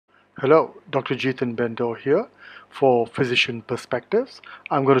Hello, Dr. Jeetan Bendor here for Physician Perspectives.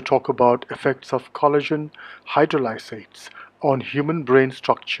 I'm going to talk about effects of collagen hydrolysates on human brain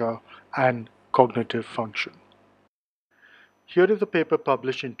structure and cognitive function. Here is a paper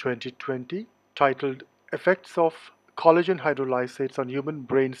published in 2020 titled Effects of Collagen Hydrolysates on Human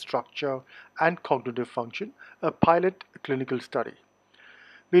Brain Structure and Cognitive Function, a pilot clinical study.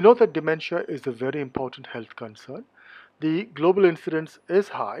 We know that dementia is a very important health concern. The global incidence is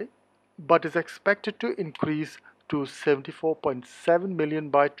high, but is expected to increase to 74.7 million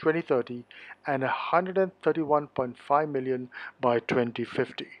by 2030 and 131.5 million by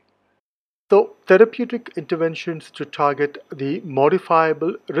 2050. So, therapeutic interventions to target the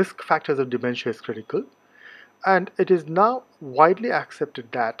modifiable risk factors of dementia is critical, and it is now widely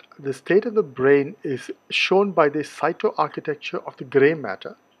accepted that the state of the brain is shown by the cytoarchitecture of the gray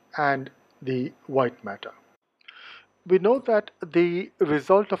matter and the white matter. We know that the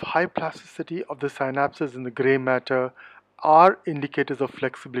result of high plasticity of the synapses in the gray matter are indicators of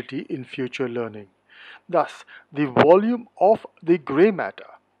flexibility in future learning. Thus, the volume of the gray matter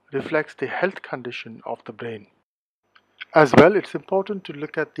reflects the health condition of the brain. As well, it's important to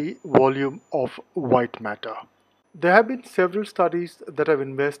look at the volume of white matter. There have been several studies that have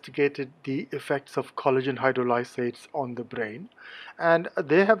investigated the effects of collagen hydrolysates on the brain, and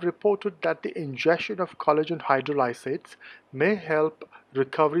they have reported that the ingestion of collagen hydrolysates may help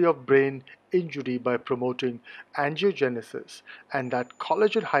recovery of brain injury by promoting angiogenesis, and that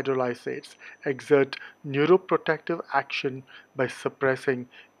collagen hydrolysates exert neuroprotective action by suppressing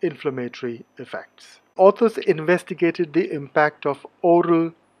inflammatory effects. Authors investigated the impact of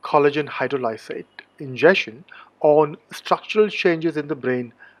oral collagen hydrolysate ingestion on structural changes in the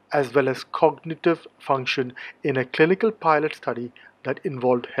brain as well as cognitive function in a clinical pilot study that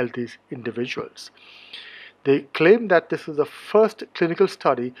involved healthy individuals. They claim that this is the first clinical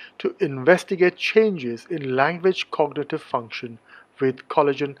study to investigate changes in language cognitive function with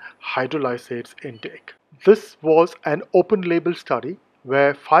collagen hydrolysates intake. This was an open label study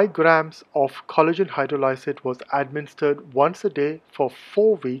where 5 grams of collagen hydrolysate was administered once a day for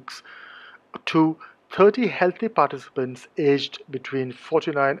 4 weeks to 30 healthy participants aged between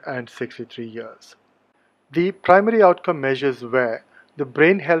 49 and 63 years. The primary outcome measures were the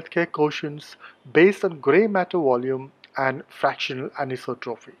brain healthcare quotients based on gray matter volume and fractional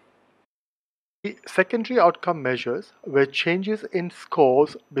anisotropy. The secondary outcome measures were changes in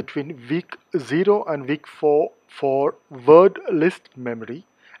scores between week 0 and week 4 for word list memory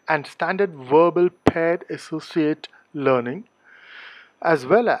and standard verbal paired associate learning, as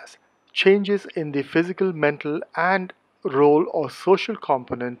well as changes in the physical, mental, and role or social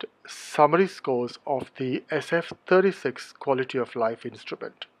component summary scores of the SF-36 quality of life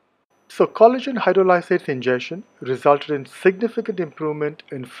instrument. So, collagen hydrolysate ingestion resulted in significant improvement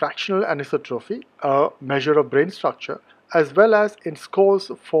in fractional anisotropy, a measure of brain structure, as well as in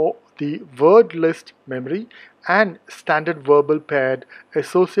scores for the word list memory and standard verbal paired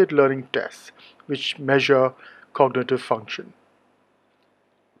associate learning tests, which measure cognitive function.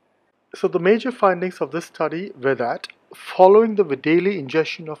 So the major findings of this study were that following the daily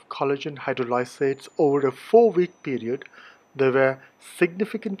ingestion of collagen hydrolysates over a 4-week period, there were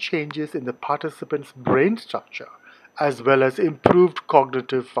significant changes in the participants' brain structure as well as improved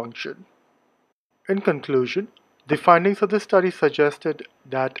cognitive function. In conclusion, the findings of this study suggested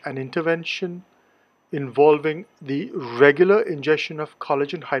that an intervention involving the regular ingestion of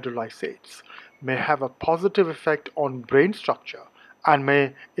collagen hydrolysates may have a positive effect on brain structure and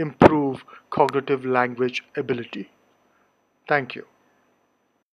may improve cognitive language ability. Thank you.